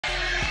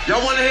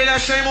Y'all wanna hear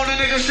that shame on the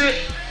nigga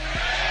shit?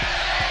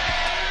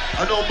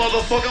 I know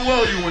motherfucking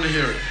well you wanna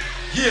hear it.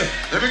 Yeah.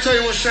 Let me tell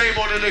you what shame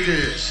on the nigga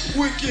is.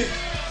 Wicked.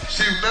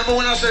 See, remember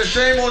when I said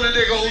shame on the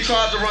nigga who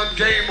tried to run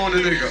game on the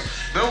nigga?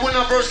 Remember when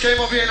I first came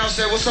up here and I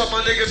said, what's up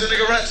my niggas and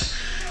niggerettes?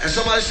 And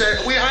somebody said,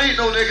 I ain't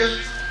no nigga.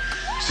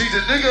 See,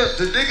 the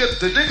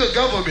nigga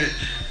government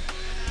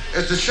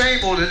is the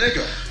shame on the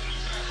nigga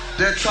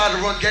that tried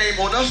to run game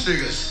on us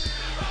niggas.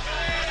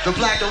 The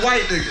black and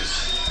white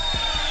niggas.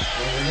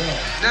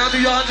 Now do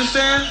y'all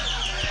understand?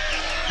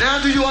 Now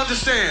do you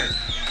understand?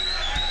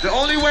 The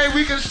only way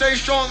we can stay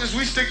strong is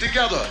we stick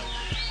together.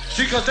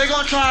 See, cause they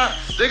gonna try,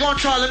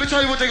 let me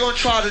tell you what they gonna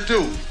try to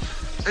do.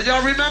 And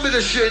y'all remember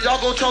this shit, y'all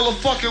gonna tell the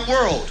fucking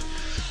world.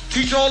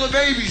 Teach all the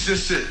babies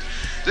this shit.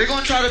 They're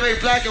gonna try to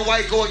make black and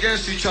white go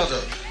against each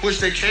other, which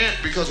they can't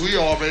because we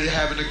already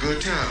having a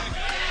good time.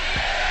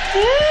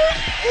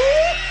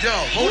 Yo,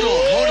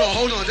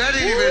 hold on, that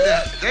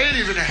ain't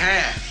even a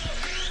half.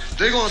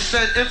 They're gonna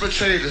send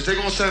infiltrators, they're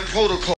gonna send protocol.